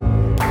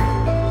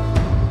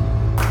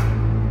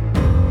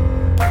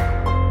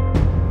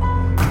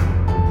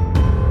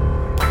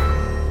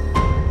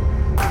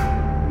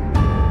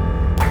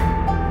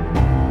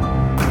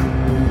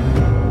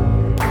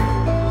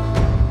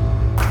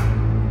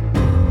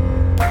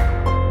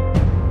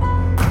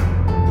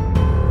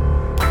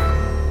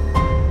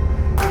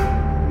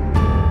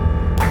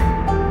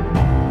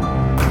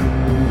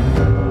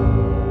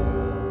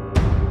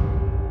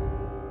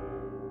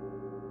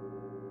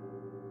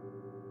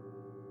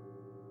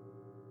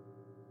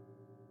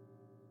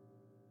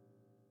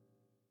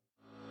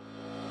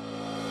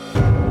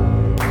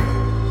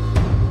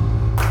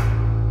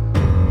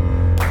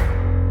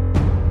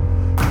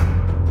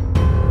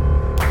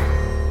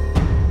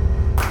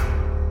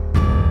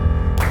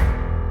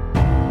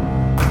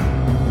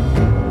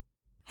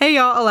Hey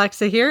y'all,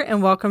 Alexa here,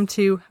 and welcome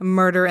to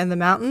Murder in the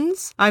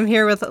Mountains. I'm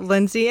here with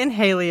Lindsay and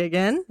Haley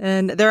again,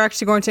 and they're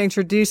actually going to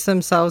introduce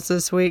themselves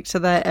this week so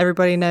that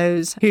everybody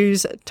knows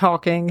who's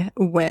talking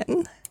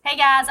when. Hey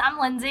guys, I'm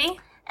Lindsay.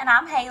 And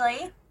I'm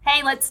Haley.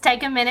 Hey, let's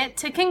take a minute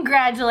to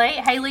congratulate.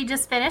 Haley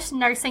just finished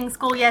nursing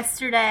school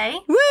yesterday.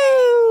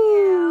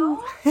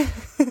 Woo!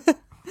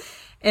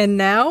 And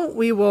now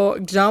we will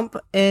jump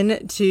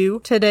into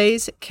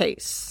today's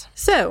case.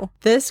 So,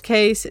 this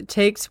case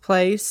takes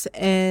place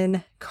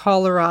in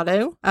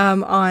Colorado.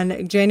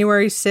 On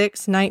January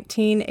 6,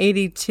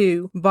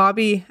 1982,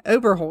 Bobby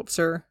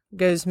Oberholzer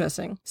goes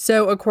missing.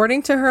 So,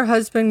 according to her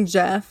husband,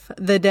 Jeff,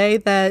 the day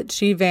that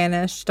she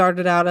vanished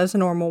started out as a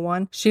normal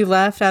one. She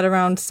left at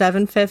around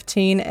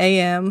 7:15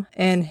 a.m.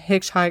 and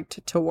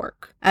hitchhiked to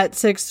work. At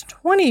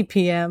 6:20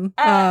 p.m.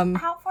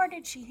 How far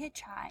did she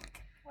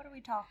hitchhike? What are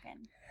we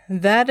talking?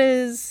 That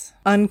is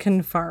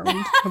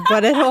unconfirmed,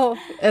 but it'll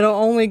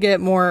only get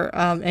more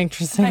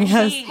interesting.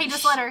 He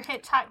just let her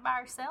hitchhike by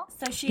herself.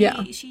 So she's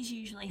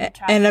usually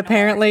hitchhiking. And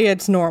apparently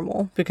it's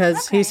normal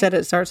because he said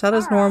it starts out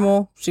as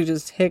normal. She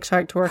just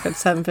hitchhiked to work at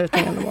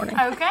 7:15 in the morning.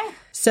 Okay.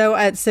 So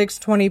at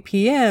 6:20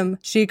 p.m.,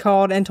 she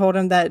called and told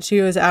him that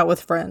she was out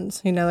with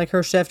friends. You know, like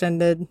her shift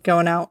ended,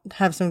 going out,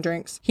 have some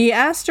drinks. He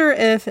asked her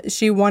if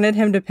she wanted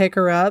him to pick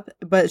her up,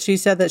 but she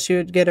said that she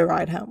would get a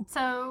ride home.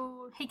 So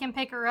he can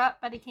pick her up,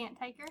 but he can't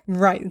take her?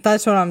 Right.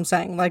 That's what I'm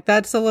saying. Like,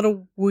 that's a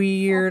little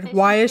weird.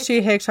 Why is she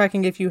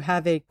hitchhiking if you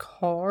have a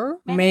car?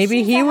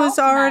 Maybe he was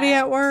already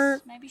at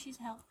work. Maybe she's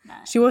a health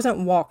nut. She wasn't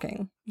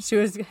walking. She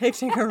was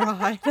hitching a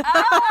ride. In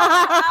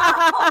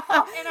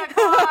a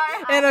car.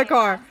 In a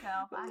car.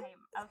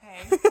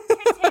 Okay.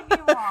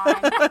 Continue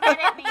on.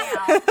 Edit me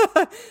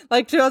out.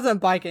 Like, she wasn't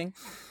biking.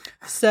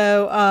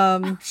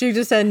 So, she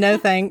just said, no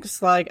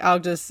thanks, like, I'll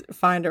just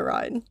find a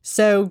ride.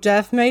 So,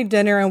 Jeff made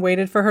dinner and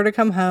waited for her to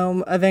come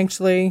home.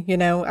 Eventually, you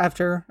know,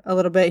 after a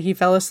little bit, he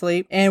fell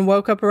asleep and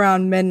woke up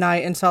around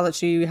midnight and saw that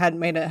she hadn't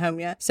made it home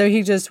yet. So,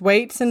 he just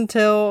waits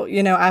until,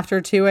 you know,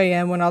 after 2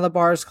 a.m. when all the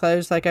bars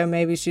close, like, oh,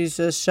 maybe she's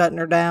just shutting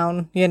her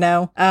down, you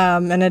know?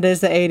 And it is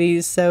the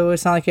 80s, so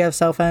it's not like you have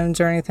cell phones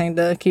or anything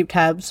to keep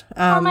tabs.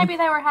 Or maybe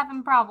they were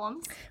having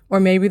problems. Or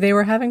maybe they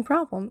were having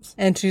problems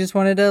and she just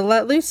wanted to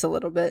let loose a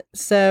little bit.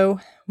 So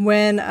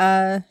when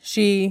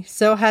she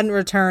still hadn't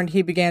returned,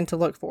 he began to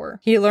look for her.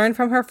 He learned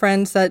from her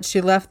friends that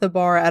she left the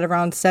bar at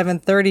around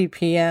 7:30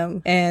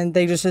 p.m. and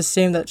they just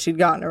assumed that she'd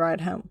gotten a ride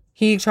home.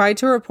 He tried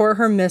to report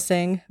her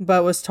missing,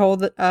 but was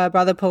told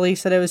by the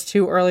police that it was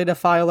too early to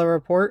file a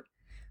report.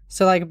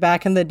 So, like,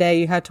 back in the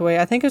day, you had to wait.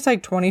 I think it's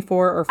like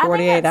 24 or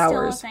 48 hours. I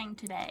think that's still a thing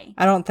today.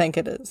 I don't think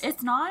it is.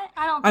 It's not?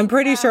 I'm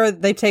pretty sure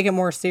they take it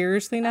more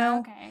seriously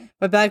now. Okay.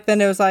 But back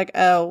then, it was like,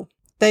 oh,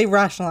 they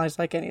rationalized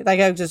like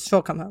I just,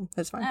 she'll come home.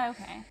 It's fine.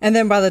 Okay. And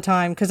then by the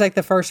time, because like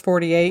the first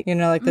 48, you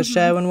know, like the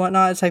show and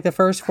whatnot, it's like the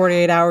first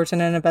 48 hours in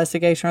an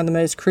investigation are the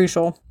most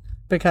crucial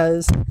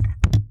because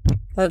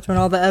that's when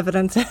all the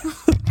evidence is.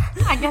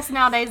 I guess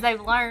nowadays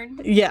they've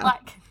learned. Yeah.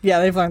 Yeah,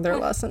 they've learned their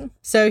lesson.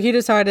 So he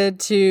decided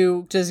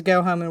to just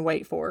go home and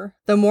wait for her.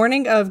 The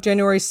morning of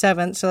January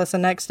 7th, so that's the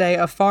next day,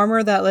 a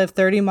farmer that lived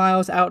 30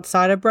 miles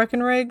outside of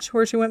Breckenridge,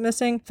 where she went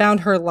missing,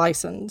 found her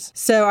license.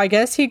 So I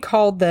guess he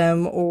called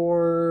them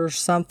or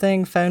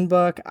something, phone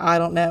book, I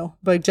don't know.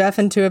 But Jeff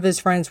and two of his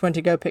friends went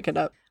to go pick it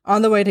up.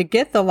 On the way to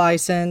get the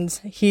license,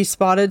 he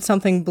spotted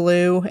something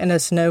blue in a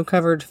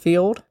snow-covered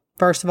field.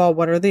 First of all,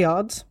 what are the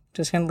odds?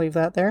 Just gonna leave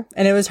that there.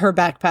 And it was her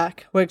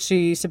backpack, which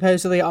she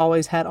supposedly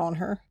always had on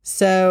her.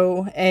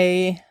 So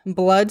a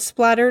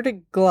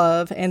blood-splattered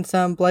glove and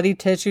some bloody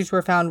tissues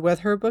were found with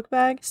her book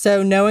bag.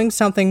 So knowing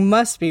something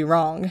must be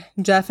wrong,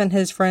 Jeff and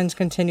his friends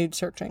continued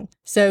searching.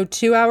 So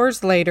 2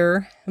 hours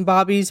later,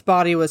 Bobby's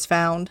body was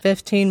found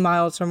 15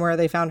 miles from where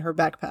they found her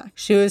backpack.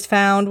 She was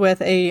found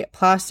with a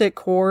plastic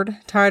cord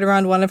tied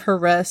around one of her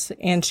wrists,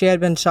 and she had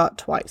been shot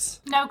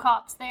twice. No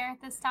cops there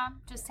this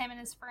time, just him and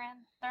his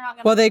friend. They're not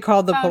gonna. Well, they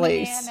called the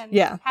police.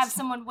 Yeah. Have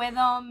someone with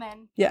them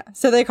and. Yeah.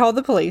 So they called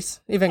the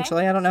police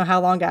eventually. Okay. I don't know how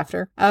long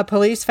after.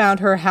 Police found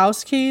her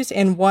house keys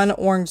and one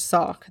orange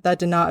sock that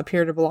did not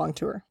appear to belong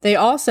to her. They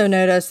also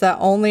noticed that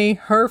only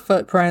her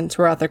footprints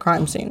were at the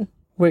crime scene,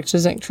 which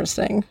is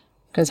interesting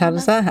because how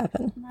does that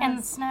happen? In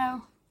the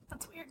snow.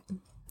 That's weird.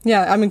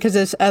 Yeah. I mean, because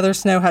this other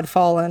snow had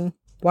fallen.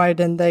 Why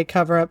didn't they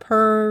cover up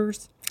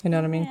hers? You know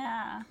what I mean?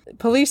 Yeah.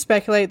 Police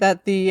speculate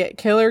that the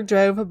killer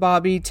drove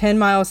Bobby 10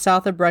 miles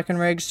south of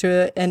Breckenridge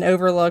to an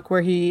overlook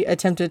where he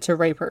attempted to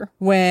rape her.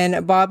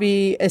 When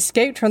Bobby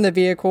escaped from the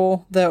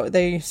vehicle,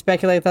 they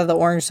speculate that the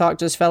orange sock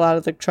just fell out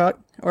of the truck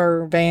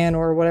or van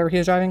or whatever he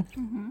was driving.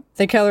 Mm-hmm.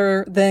 The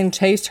killer then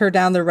chased her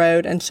down the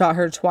road and shot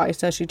her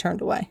twice as she turned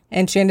away.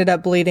 And she ended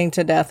up bleeding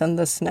to death in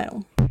the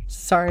snow.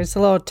 Sorry, it's a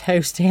little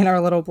toasty in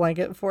our little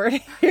blanket fort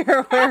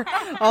here. We're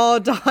all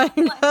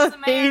dying of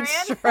heat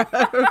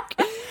stroke.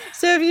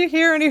 So if you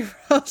hear any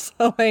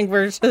rustling,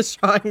 we're just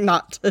trying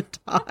not to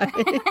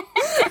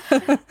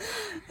die.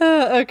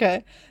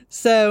 Okay.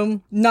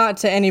 So, not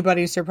to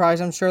anybody's surprise,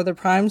 I'm sure the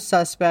prime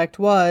suspect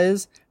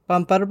was,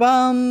 bum, ba, da,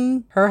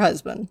 bum, her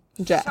husband.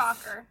 Jeff.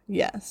 Shocker.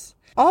 Yes.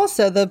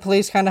 Also, the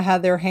police kind of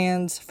had their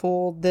hands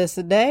full this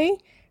day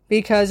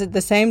because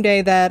the same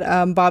day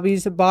that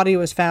Bobby's body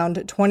was found,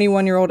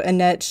 21-year-old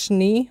Annette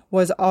Schnee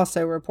was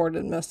also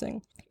reported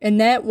missing.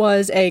 Annette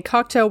was a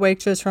cocktail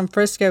waitress from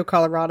Frisco,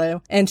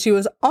 Colorado, and she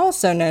was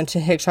also known to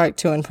hitchhike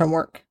to and from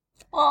work.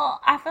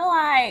 Well, I feel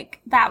like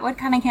that would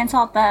kind of cancel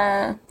out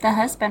the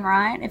husband,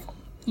 right? If,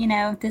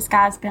 this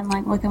guy's been,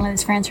 like, looking with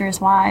his friends or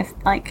his wife,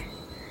 like,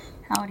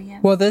 how would he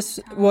have...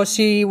 Well,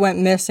 she went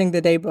missing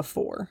the day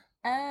before.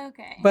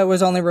 Okay. But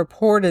was only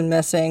reported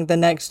missing the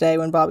next day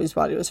when Bobby's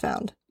body was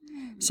found.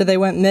 So they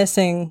went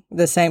missing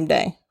the same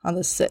day, on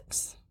the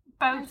 6th.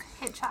 Both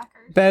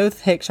hitchhikers.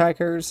 Both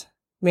hitchhikers,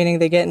 meaning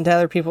they get into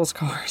other people's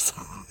cars.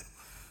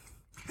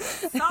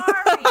 Sorry.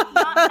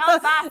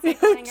 Not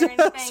bicycling or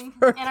anything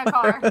in a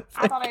car.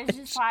 I thought it was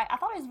just like, I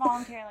thought it was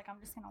voluntary, like I'm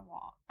just going to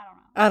walk.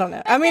 I don't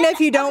know. I mean, if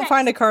you don't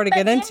find a car to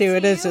get into,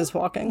 it is too, just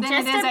walking. Then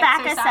Just it to is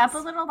back us exercise. up a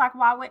little, like,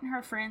 why wouldn't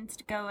her friends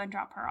go and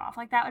drop her off?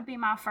 Like, that would be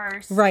my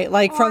first. Right,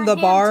 like from Or the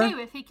him, bar. too,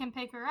 if he can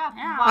pick her up.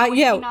 Yeah. Why would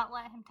yeah. he not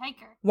let him take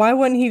her? Why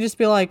wouldn't he just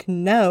be like,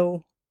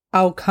 no,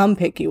 I'll come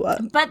pick you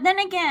up? But then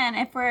again,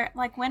 if we're,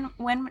 like, what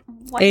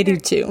year-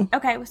 82.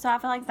 Okay, so I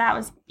feel like that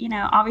was,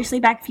 obviously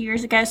back a few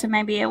years ago, so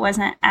maybe it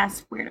wasn't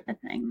as weird of a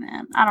thing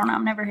then. I don't know,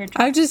 I've never hitchhiked.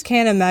 I just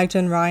can't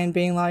imagine Ryan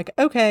being like,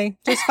 okay,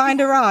 just find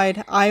a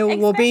ride. I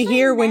will be Especially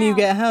here when you now.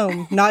 get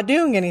home. Not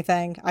doing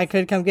anything. I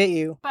could come get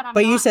you. But I'm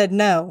But you not. said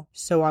no,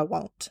 so I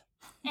won't.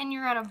 And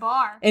you're at a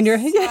bar. And you're,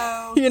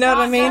 So you know what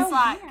I that's mean? just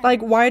like,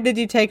 Like, why did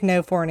you take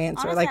no for an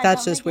answer? Honestly, Like, I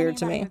that's don't just think weird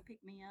to anybody me. would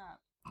pick me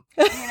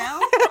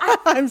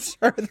up. I'm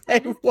sure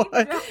they would.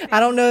 I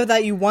don't know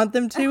that you want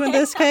them to in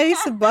this case,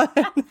 but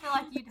I feel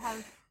like you'd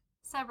have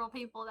several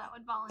people that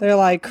would volunteer. they're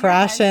like Your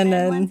crashing husband,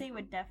 and, Lindsay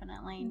would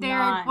definitely There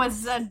not.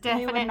 was a he would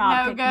definite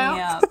not pick me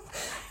no-go. up.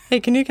 hey,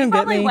 can you come get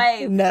Probably me?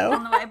 wave on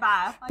No. the way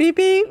by. Like, Beep,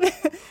 beep.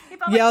 he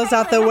probably Yells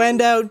out the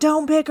window,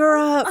 don't pick her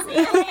up. See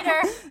you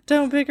later.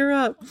 Don't pick her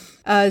up.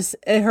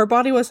 Her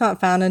body was not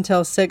found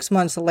until 6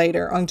 months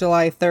later on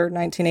July 3rd,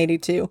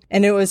 1982,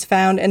 and it was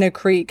found in a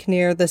creek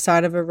near the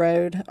side of a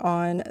road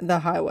on the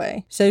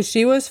highway. So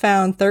she was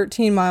found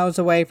 13 miles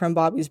away from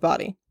Bobby's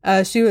body.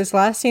 She was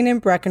last seen in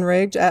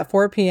Breckenridge at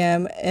 4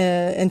 p.m.,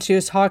 and she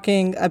was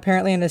talking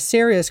apparently in a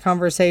serious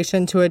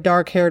conversation to a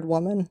dark-haired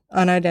woman,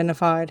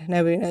 unidentified.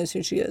 Nobody knows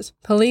who she is.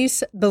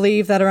 Police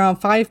believe that around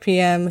 5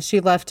 p.m. she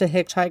left to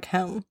hitchhike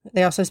home.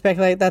 They also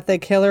speculate that the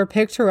killer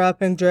picked her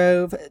up and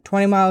drove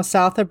 20 miles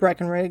south of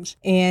Breckenridge,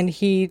 and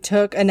he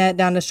took Annette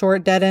down a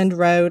short dead-end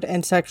road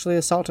and sexually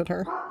assaulted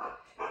her.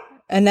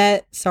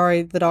 Annette,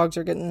 sorry, the dogs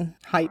are getting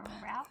hype.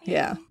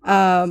 Yeah.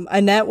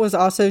 Annette was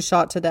also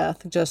shot to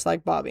death, just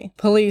like Bobby.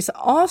 Police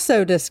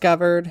also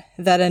discovered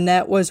that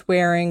Annette was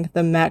wearing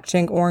the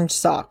matching orange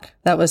sock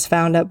that was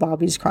found at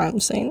Bobby's crime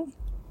scene.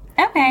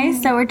 Okay,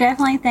 so we're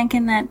definitely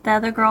thinking that the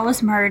other girl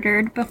was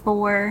murdered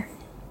before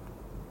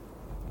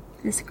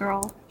this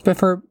girl.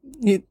 Before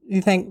you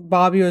think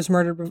Bobby was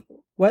murdered?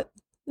 What?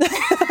 Repeat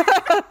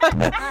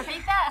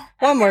that.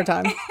 One more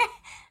time.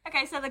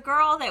 Okay, so the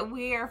girl that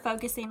we are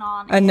focusing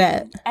on is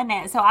Annette.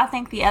 Annette. So I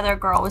think the other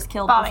girl was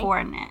killed Bobby. before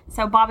Annette.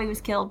 So Bobby was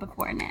killed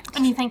before Annette.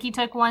 And you think he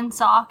took one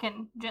sock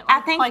and gently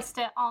I think- placed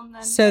it on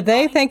the So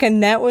they think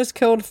Annette was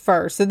killed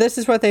first. So this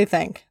is what they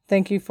think.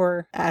 Thank you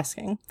for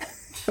asking.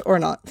 Or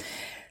not.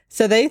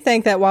 So they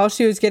think that while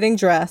she was getting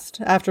dressed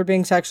after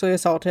being sexually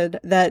assaulted,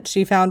 that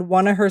she found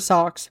one of her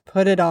socks,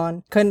 put it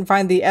on, couldn't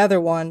find the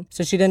other one,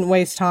 so she didn't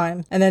waste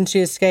time, and then she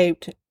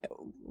escaped.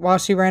 While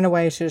she ran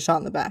away, she was shot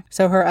in the back.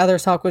 So her other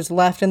sock was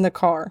left in the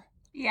car.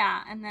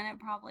 Yeah, and then it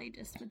probably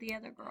just with the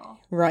other girl.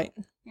 Right.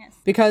 Yes.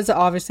 Because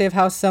obviously of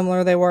how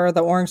similar they were,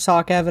 the orange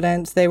sock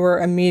evidence, they were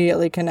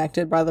immediately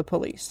connected by the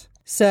police.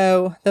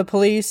 So the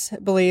police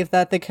believe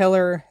that the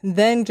killer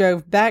then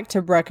drove back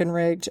to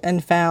Breckenridge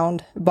and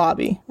found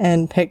Bobby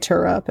and picked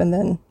her up and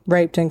then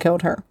raped and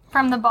killed her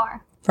from the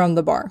bar. from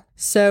the bar.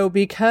 So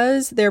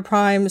because their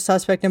prime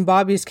suspect in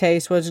Bobby's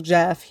case was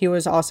Jeff, he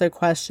was also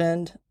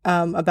questioned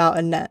about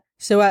Annette.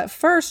 So at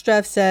first,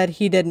 Jeff said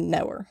he didn't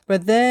know her.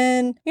 But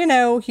then,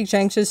 he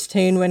changed his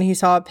tune when he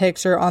saw a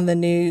picture on the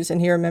news and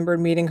he remembered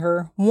meeting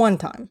her one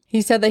time.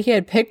 He said that he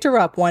had picked her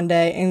up one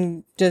day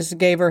and just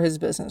gave her his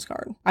business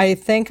card. I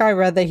think I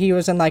read that he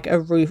was in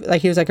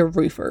he was like a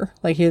roofer.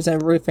 Like he was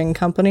in a roofing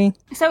company.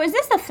 So is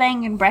this the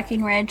thing in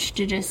Breckenridge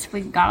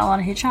we got a lot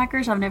of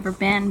hitchhikers? I've never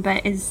been,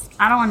 but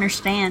I don't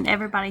understand.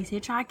 Everybody's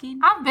hitchhiking?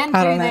 I've been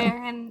I through don't know.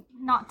 there and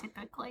not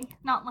typically.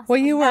 Not unless Well,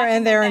 it was you were back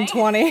in there in the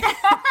day.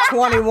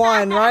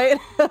 2021, right?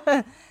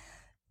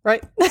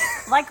 Right?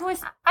 Like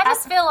was I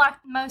just feel like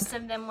most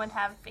of them would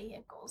have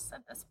vehicles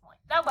at this point.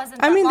 That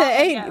wasn't. I that mean, long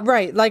the ago.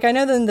 right. Like, I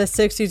know that in the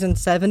 60s and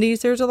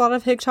 70s, there's a lot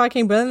of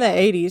hitchhiking, but in the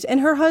 80s, and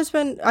her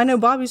husband, I know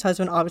Bobby's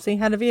husband obviously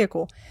had a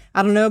vehicle.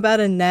 I don't know about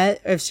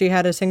Annette, if she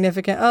had a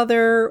significant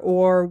other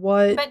or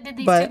what. But did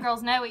these two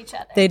girls know each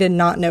other? They did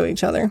not know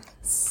each other.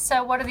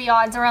 So what are the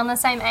odds? Around the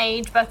same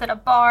age, both at a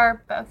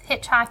bar, both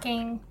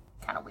hitchhiking.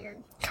 Kind of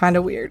weird. Kind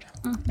of weird.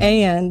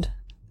 And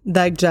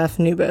that Jeff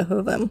knew both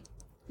of them.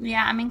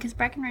 Yeah, I mean, because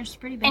Breckenridge is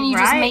pretty big, And you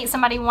right? just meet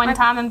somebody one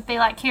time and be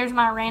like, here's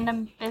my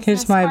random business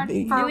Here's my- card for Do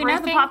we know the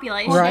roofing.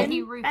 population? Or Right. did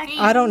he roof Back- you?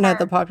 I don't know Or-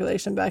 the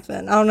population back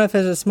then. I don't know if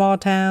it's a small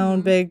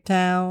town, big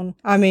town.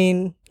 I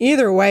mean,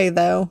 either way,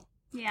 though,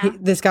 Yeah.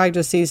 this guy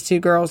just sees two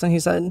girls and he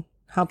said,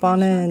 hop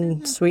on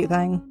in, sweet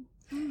thing.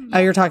 Oh,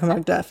 you're talking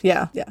about Jeff.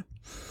 Yeah, yeah.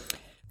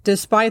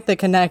 Despite the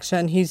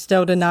connection, he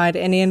still denied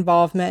any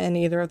involvement in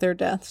either of their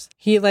deaths.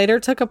 He later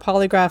took a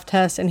polygraph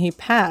test and he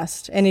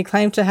passed, and he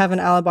claimed to have an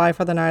alibi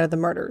for the night of the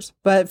murders.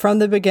 But from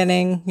the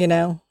beginning, you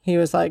know, he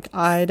was like,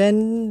 I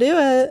didn't do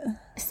it.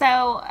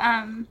 So,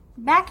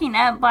 backing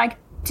up, like,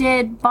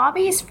 did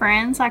Bobby's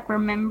friends, like,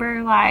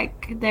 remember,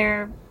 like,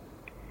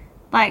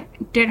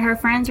 did her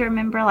friends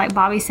remember, like,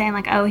 Bobby saying,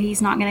 like, oh,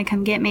 he's not going to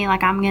come get me,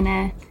 like, I'm going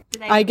to...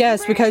 I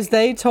guess because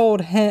they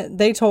told him,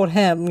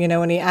 you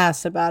know, when he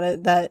asked about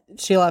it, that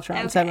she left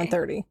around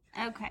 7:30.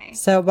 Okay.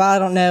 So, but I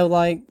don't know,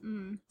 like,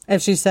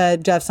 if she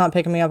said, Jeff's not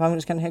picking me up, I'm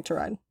just going to hitch a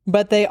ride.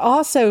 But they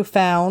also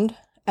found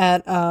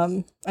at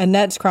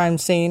Annette's crime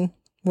scene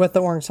with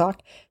the orange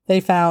sock, they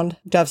found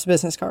Jeff's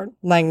business card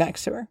laying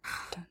next to her.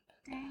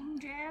 Dang,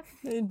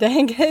 Jeff.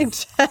 Dang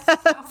it,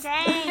 Jeff.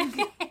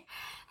 Dang.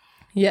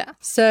 Yeah.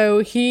 So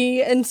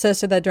he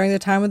insisted that during the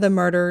time of the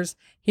murders,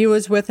 he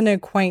was with an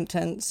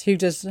acquaintance who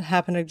just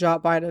happened to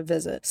drop by to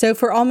visit. So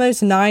for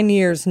almost 9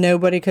 years,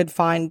 nobody could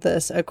find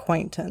this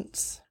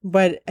acquaintance.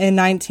 But in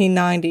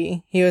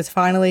 1990, he was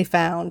finally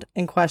found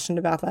and questioned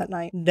about that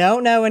night.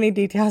 Don't know any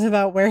details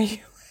about where he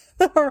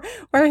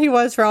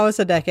was for almost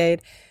a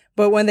decade.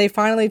 But when they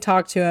finally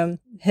talked to him,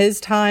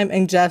 his time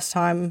and Jeff's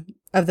time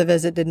of the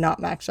visit did not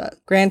match up.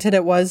 Granted,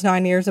 it was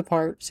 9 years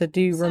apart. So do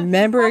you So he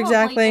remember probably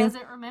exactly?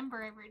 doesn't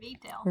remember every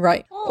detail.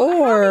 Right. Well,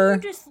 Or how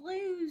do you just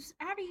lose?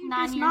 How do you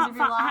 9 just years not of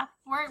your life.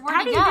 Where'd How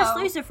he do go? you just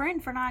lose a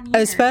friend for 9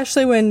 years?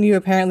 especially when you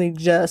apparently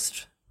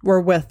just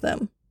were with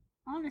them.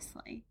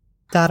 Honestly,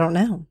 I don't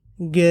know.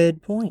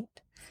 Good point.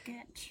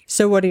 sketch.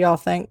 So what do y'all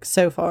think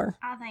so far?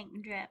 I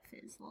think Jeff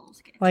is a little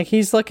sketchy. Like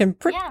he's looking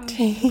pretty Yeah,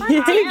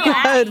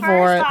 good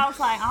for it. I was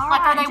like, all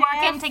Like, are right, they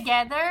working Jeff.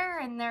 together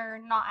and they're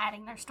not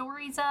adding their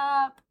stories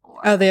up? Or...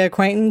 Oh, the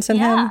acquaintance in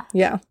Yeah. him?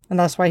 Yeah. And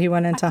that's why he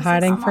went into Like, is it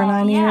hiding for something-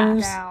 9 yeah.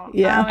 years. Doubt.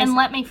 Yeah. I and was-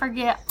 let me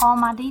forget all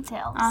my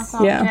details. I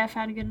thought Yeah. Jeff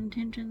had good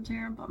intentions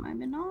here, but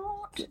maybe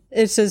not.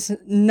 It's just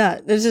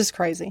nut. It's just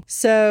crazy.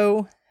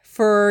 So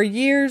for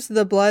years,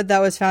 the blood that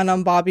was found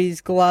on Bobby's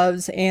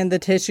gloves and the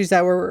tissues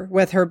that were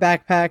with her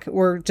backpack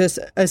were just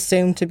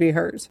assumed to be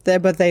hers.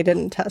 But they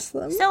didn't test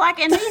them. So, like,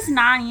 in these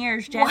 9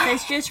 years, Jeff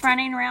is just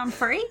running around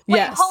free? Wait,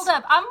 Yes. hold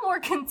up. I'm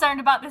more concerned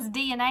about this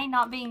DNA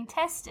not being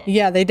tested.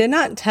 Yeah, they did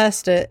not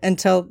test it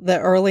until the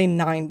early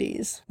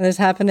 90s. This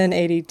happened in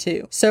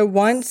 82. So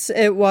once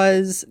it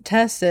was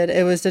tested,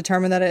 it was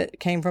determined that it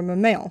came from a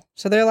male.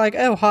 So they're like,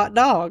 oh, hot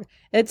dog.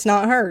 It's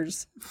not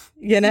hers.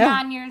 You know?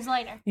 9 years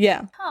later.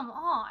 Yeah. Come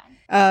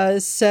on.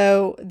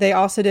 So they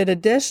also did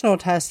additional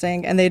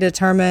testing and they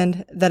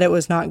determined that it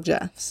was not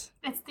Jeff's.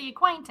 It's the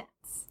acquaintance.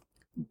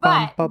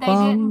 But Bum, they ba,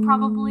 didn't bum.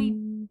 probably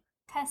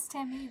test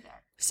him either.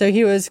 So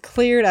he was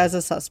cleared as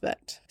a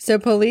suspect. So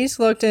police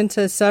looked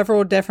into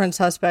several different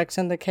suspects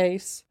in the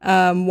case.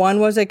 One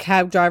was a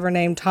cab driver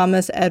named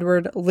Thomas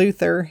Edward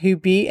Luther, who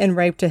beat and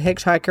raped a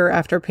hitchhiker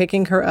after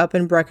picking her up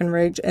in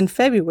Breckenridge in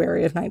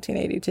February of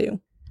 1982.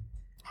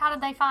 How did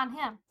they find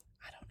him?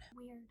 I don't know.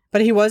 Weird.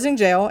 But he was in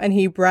jail and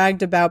he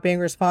bragged about being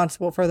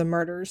responsible for the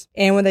murders.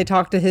 And when they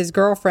talked to his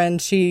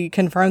girlfriend, she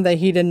confirmed that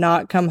he did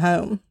not come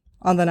home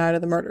on the night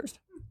of the murders.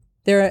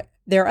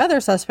 Their other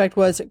suspect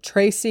was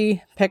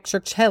Tracy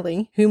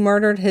Picciarelli, who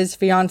murdered his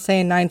fiancée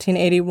in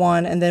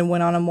 1981 and then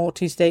went on a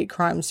multi-state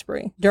crime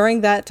spree. During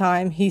that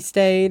time, he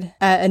stayed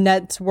at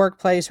Annette's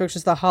workplace, which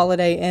is the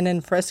Holiday Inn in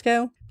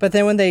Frisco. But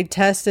then when they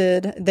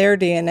tested their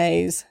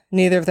DNAs,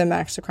 neither of them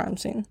matched the crime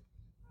scene.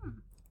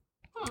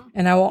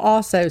 And I will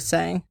also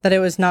say that it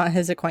was not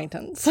his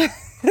acquaintance.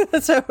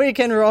 So we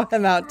can rule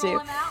him out Rule too.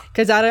 him out?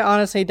 Because I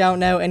honestly don't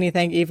know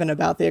anything even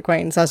about the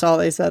acquaintance. That's all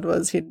they said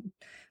was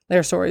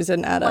their stories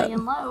didn't add up.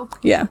 Laying low.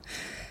 Yeah.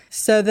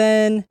 So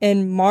then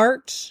in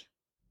March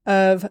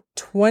of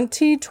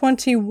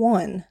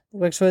 2021,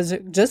 which was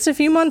just a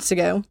few months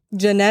ago,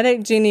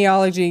 genetic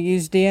genealogy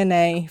used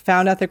DNA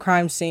found at the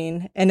crime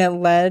scene, and it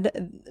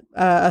led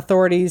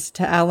authorities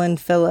to Alan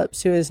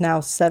Phillips, who is now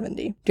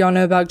 70. Do y'all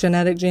know about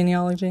genetic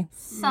genealogy?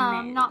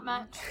 Some, not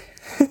much.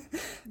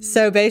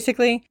 So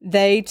basically,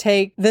 they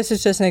take, this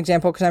is just an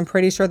example because I'm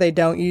pretty sure they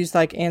don't use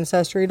like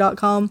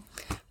Ancestry.com,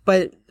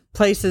 but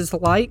places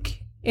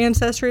like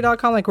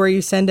Ancestry.com, like where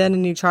you send in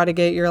and you try to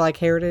get your like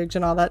heritage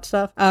and all that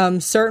stuff.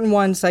 Certain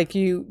ones, like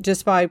you,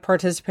 just by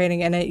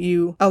participating in it,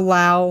 you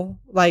allow,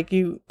 like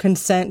you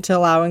consent to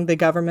allowing the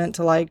government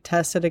to like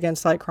test it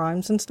against like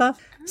crimes and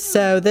stuff.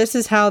 So this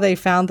is how they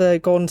found the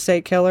Golden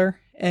State Killer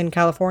in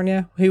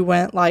California, who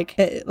went like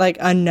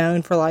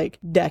unknown for like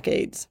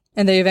decades.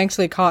 And they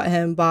eventually caught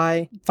him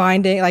by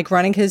finding, like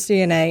running his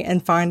DNA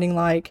and finding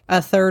like a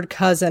third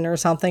cousin or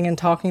something and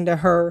talking to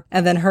her,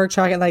 and then her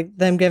tracking, like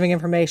them giving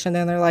information.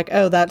 Then they're like,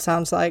 oh, that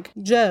sounds like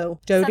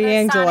Joe So they're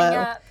signing D'Angelo.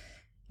 up to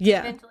Yeah.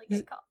 eventually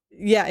get caught.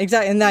 Yeah,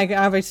 exactly. And like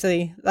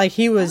obviously, like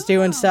he was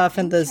doing stuff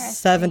in the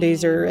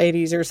 70s or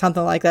 80s or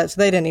something like that.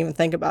 So they didn't even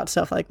think about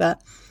stuff like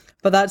that.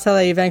 But that's how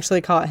they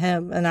eventually caught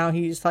him. And now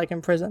he's like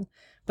in prison.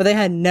 But they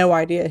had no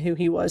idea who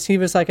he was. He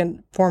was like a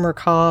former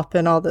cop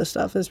and all this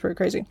stuff. It's pretty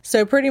crazy.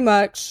 So pretty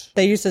much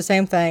they used the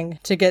same thing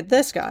to get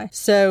this guy.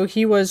 So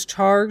he was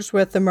charged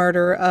with the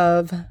murder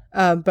of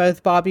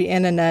both Bobby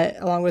and Annette,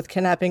 along with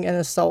kidnapping and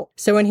assault.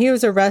 So when he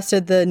was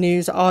arrested, the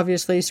news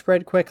obviously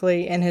spread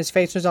quickly and his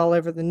face was all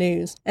over the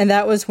news. And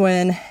that was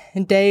when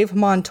Dave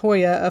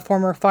Montoya, a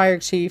former fire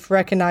chief,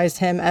 recognized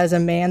him as a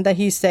man that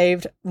he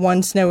saved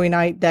one snowy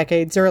night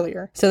decades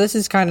earlier. So this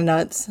is kind of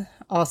nuts.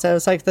 Also,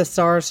 it's like the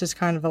stars just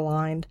kind of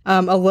aligned.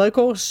 A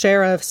local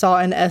sheriff saw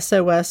an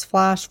SOS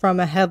flash from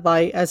a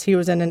headlight as he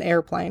was in an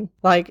airplane.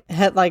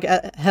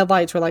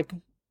 Headlights were like ...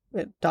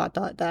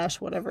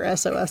 whatever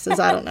SOS is,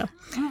 I don't know.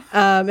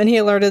 And he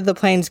alerted the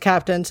plane's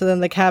captain. So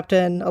then the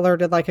captain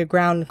alerted like a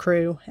ground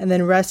crew, and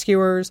then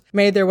rescuers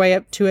made their way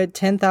up to a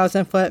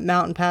 10,000-foot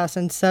mountain pass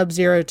in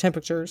sub-zero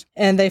temperatures.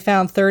 And they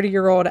found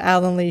 30-year-old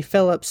Alan Lee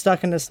Phillips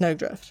stuck in a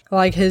snowdrift.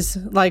 Like his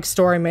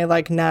story made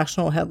like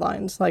national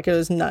headlines. Like it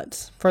was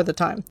nuts for the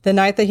time. The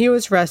night that he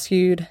was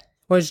rescued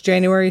was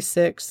January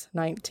 6,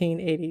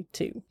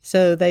 1982.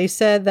 So they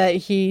said that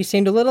he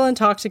seemed a little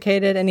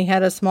intoxicated and he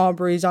had a small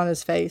bruise on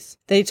his face.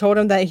 They told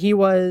him that he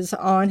was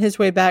on his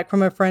way back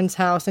from a friend's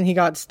house and he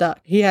got stuck.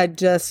 He had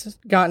just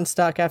gotten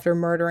stuck after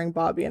murdering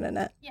Bobby and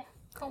Annette. Yeah,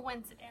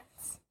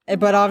 coincidence.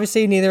 But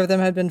obviously neither of them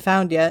had been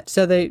found yet,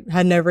 so they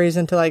had no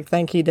reason to like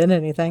think he did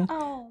anything.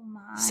 Oh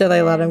my. So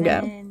they let him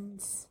go.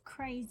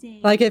 Crazy.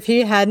 Like if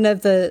he hadn't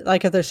if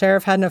the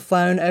sheriff hadn't have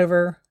flown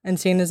over and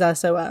seen his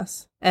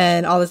SOS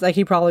and all this, like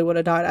he probably would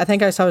have died. I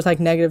think I saw it was like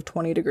negative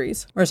 20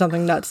 degrees or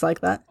something nuts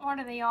like that. What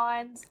are the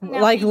odds?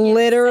 Like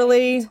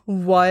literally,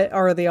 what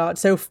are the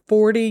odds? So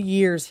 40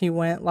 years he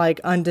went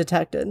like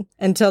undetected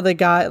until the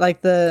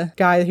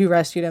guy who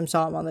rescued him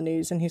saw him on the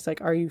news and he's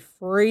like, "Are you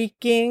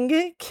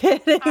freaking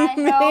kidding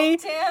me?"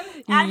 Helped him.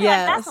 I feel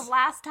Yes. like that's the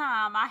last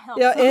time I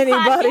helped Yeah, somebody.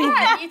 anybody.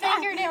 Yeah, you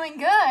think you're doing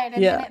good,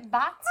 and then it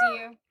bites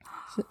you.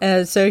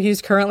 And so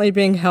he's currently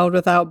being held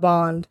without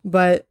bond,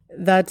 but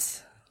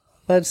that's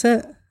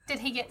it. Did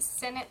he get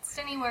sentenced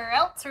anywhere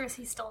else, or is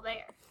he still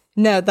there?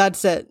 No,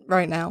 that's it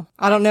right now.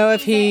 I don't know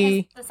if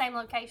He's at the same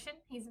location.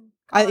 He's in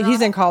Colorado.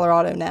 He's in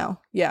Colorado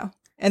now. Yeah.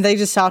 And they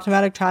just stopped him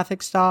at a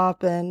traffic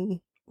stop and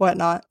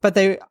whatnot. But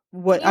Can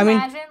you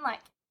imagine,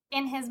 like,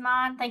 in his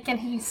mind, thinking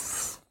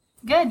he's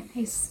good,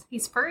 he's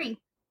free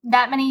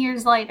that many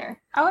years later?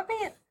 I would be.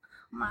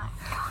 Oh my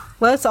God.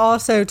 let's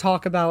also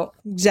talk about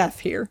Jeff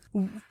here.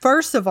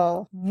 First of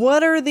all,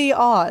 what are the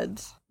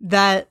odds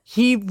that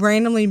he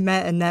randomly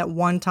met Annette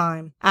one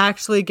time,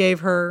 actually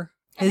gave her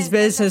his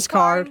business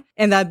card,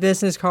 and that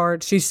business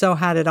card, she still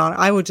had it on.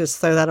 I would just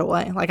throw that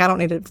away. Like, I don't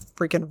need a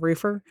freaking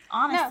roofer.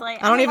 Honestly.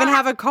 I don't even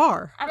have a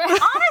car.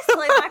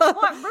 Honestly, like,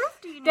 what roof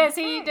do you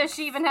need? Does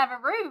she even have a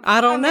roof?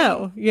 I don't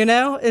know. You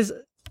know,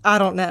 I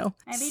don't know.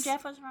 Maybe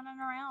Jeff was running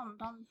around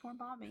on poor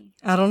Bobby.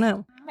 I don't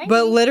know. Maybe.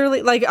 But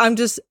literally, like,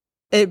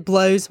 it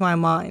blows my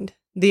mind.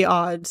 The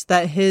odds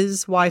that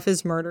his wife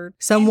is murdered.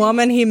 Some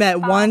woman he met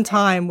one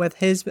time with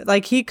his,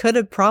 like, he could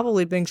have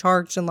probably been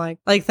charged and like,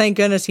 thank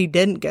goodness he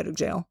didn't go to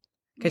jail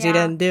because he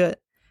didn't do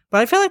it.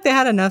 But I feel like they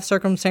had enough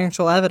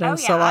circumstantial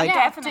evidence to like,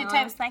 definitely.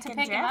 I was thinking to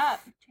pick him Jeff. up.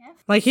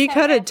 like he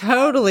could have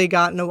totally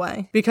gotten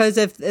away because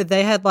if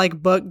they had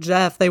like booked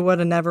Jeff, they would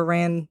have never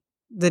ran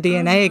the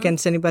DNA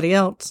against anybody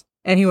else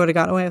and he would have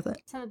gotten away with it.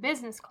 So the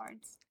business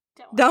cards.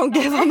 Don't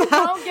give them out.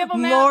 Don't give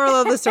them out. Moral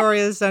of the story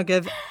is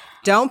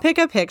don't pick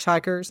up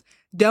hitchhikers.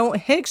 Don't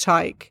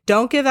hitchhike.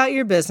 Don't give out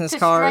your business to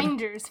card.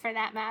 strangers, for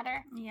that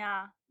matter.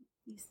 Yeah.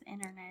 Use the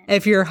internet.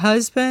 If your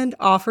husband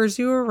offers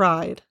you a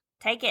ride,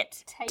 Take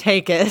it.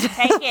 take it.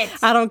 Take it.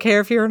 I don't care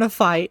if you're in a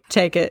fight.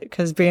 Take it,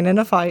 because being in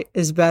a fight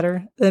is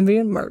better than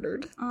being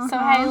murdered. So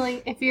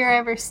Haley, if you're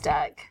ever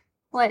stuck,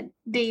 let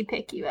Dee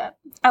pick you up.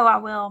 Oh, I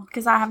will,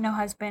 because I have no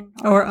husband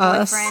Or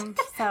us. boyfriend.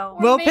 So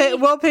We'll me, pick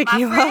my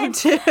you friend. up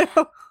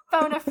too.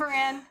 Phone a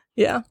friend.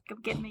 Yeah, come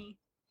get me.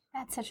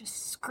 That's such a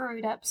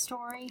screwed up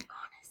story.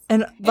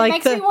 and It like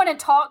makes me want to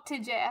talk to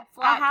Jeff.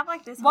 I Like, have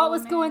like this. what whole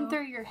was going new-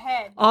 through your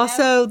head? you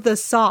also know? the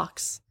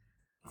socks.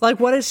 Like,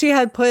 what if she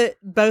had put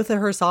both of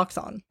her socks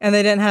on and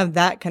they didn't have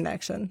that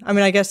connection? I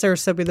mean, I guess there would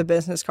still be the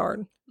business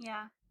card.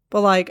 Yeah.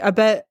 But, like, I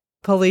bet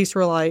police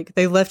were like,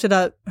 they lifted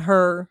up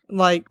her,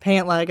 like,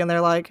 pant leg and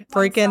they're like,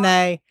 freaking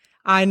A,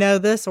 I know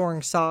this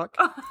orange sock.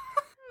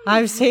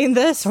 I've seen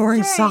this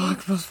orange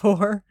sock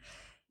before.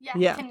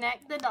 Yeah.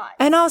 Connect the dots.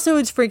 And also,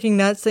 it's freaking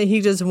nuts that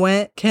he just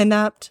went,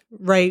 kidnapped,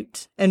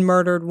 raped, and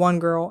murdered one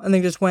girl and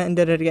then just went and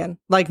did it again.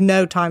 Like,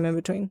 no time in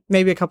between.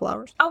 Maybe a couple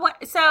hours. Oh,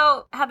 what?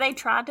 So have they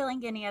tried to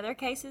link any other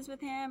cases with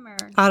him, or?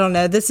 I don't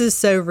know. This is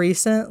so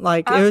recent.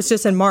 Like, it was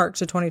just in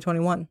March of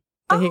 2021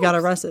 that he got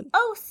arrested.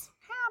 Oh,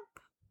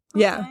 snap.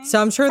 Yeah. Okay.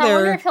 So I'm sure So I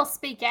wonder they're... if he'll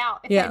speak out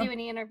if Yeah. they do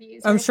any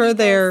interviews. or I'm if sure he goes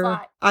they're...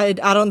 like,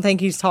 I don't think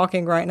he's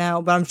talking right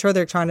now, but I'm sure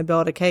they're trying to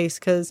build a case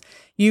because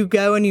you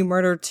go and you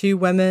murder two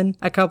women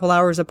a couple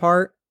hours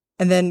apart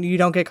and then you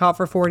don't get caught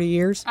for 40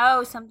 years.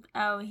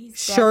 He's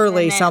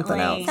Surely something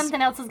definitely- else.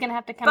 Something else is gonna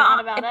have to come out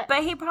about it.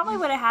 But he probably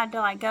would have had to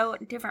like go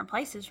different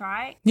places,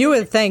 right? You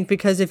would think,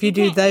 because if you You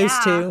do can't- those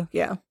yeah. two,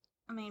 yeah.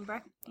 I mean,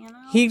 you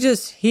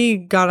know. He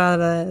got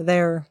out of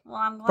there Well,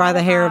 I'm glad by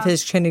the hair if of I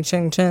his chinny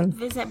chin chin.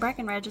 Visit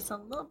Breckenridge is a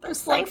little bit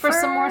Just look for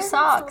some more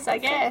socks, I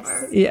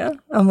guess. Yeah.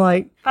 I'm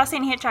like, If I see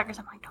any hitchhikers,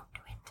 I'm like, don't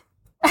do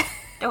it.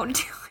 Don't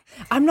do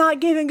it. I'm not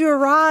giving you a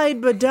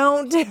ride, but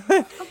don't do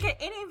it. Don't get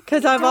any.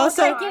 Because I've Don't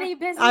also take any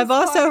business I've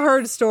also cards.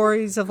 heard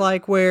stories of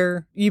like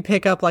where you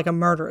pick up like a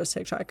murderous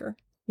hitchhiker.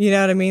 You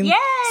know what I mean?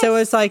 Yes. So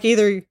it's like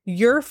either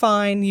you're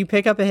fine, you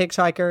pick up a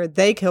hitchhiker,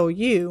 they kill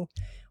you,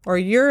 or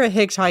you're a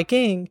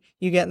hitchhiking,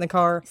 you get in the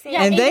car, See,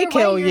 and either they way,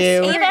 kill you're you.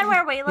 screwed. Even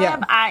where we live,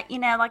 Yeah. I,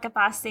 like if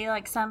I see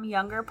like some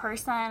younger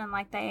person and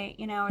like they,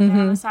 are down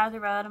on the side of the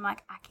road, I'm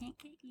like, I can't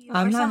get you.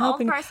 I'm or not some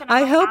helping. old person, I'm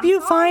I like, hope I'm you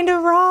sorry. find a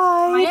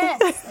ride.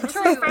 Yes,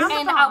 true. frowned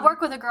And upon. I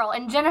work with a girl.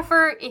 And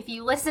Jennifer, if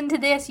you listen to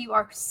this, you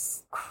are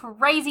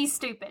crazy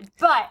stupid.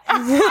 But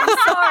I'm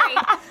sorry.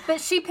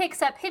 But she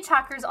picks up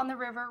hitchhikers on the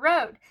River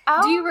Road.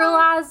 Do you Oh.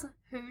 realize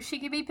who she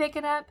could be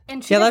picking up?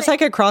 And she Yeah, that's doesn't-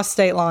 like across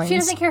state lines. She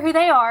doesn't care who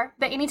they are,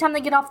 but anytime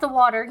they get off the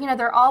water,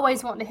 they're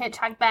always wanting to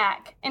hitchhike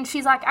back. And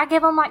she's like, I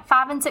give them like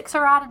 5 and 6 a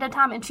ride at a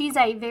time. And she's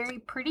a very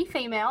pretty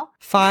female.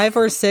 5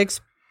 or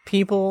 6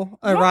 people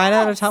a ride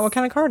at a Yes. time. What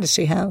kind of car does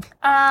she have?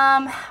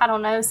 I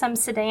don't know, some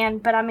sedan,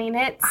 but I mean,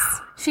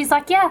 she's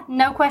like, yeah,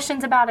 no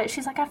questions about it.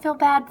 She's like, I feel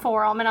bad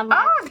for them. And I'm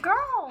like, Oh,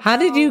 girl. How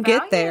did you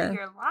get value there?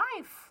 Your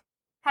life.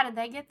 how did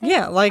they get there?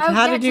 Yeah, like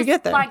how did you just,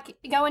 get there? Like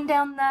going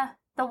down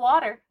the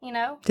water,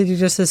 Did you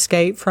just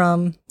escape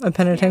from a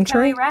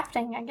penitentiary? Belly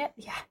rafting, I get.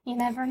 Yeah, you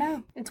never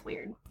know. It's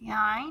weird. Yeah,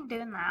 I ain't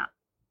doing that.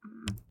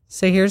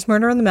 So here's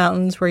Murder in the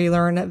Mountains, where you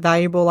learn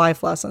valuable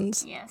life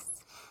lessons. Yes.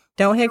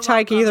 Don't You're hitchhike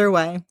welcome. either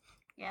way.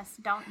 Yes.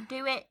 Don't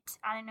do it.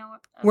 I don't know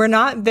what. We're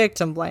not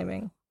victim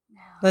blaming.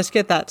 No. Let's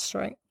get that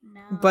straight.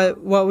 No. But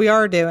what we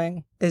are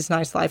doing is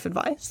nice life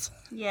advice.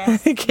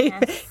 Yes. keep,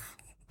 Yes.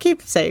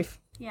 keep it safe,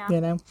 Yeah.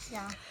 Yeah.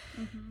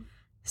 Mm-hmm.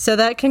 So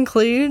that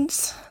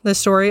concludes the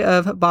story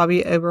of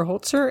Bobby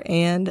Oberholzer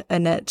and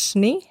Annette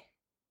Schnee.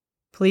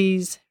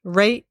 Please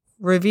rate,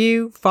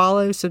 review,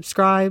 follow,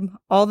 subscribe,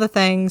 all the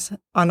things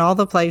on all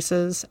the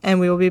places. And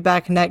we will be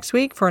back next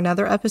week for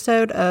another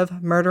episode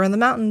of Murder in the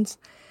Mountains.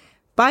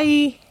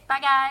 Bye. Bye,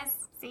 guys.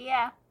 See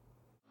ya.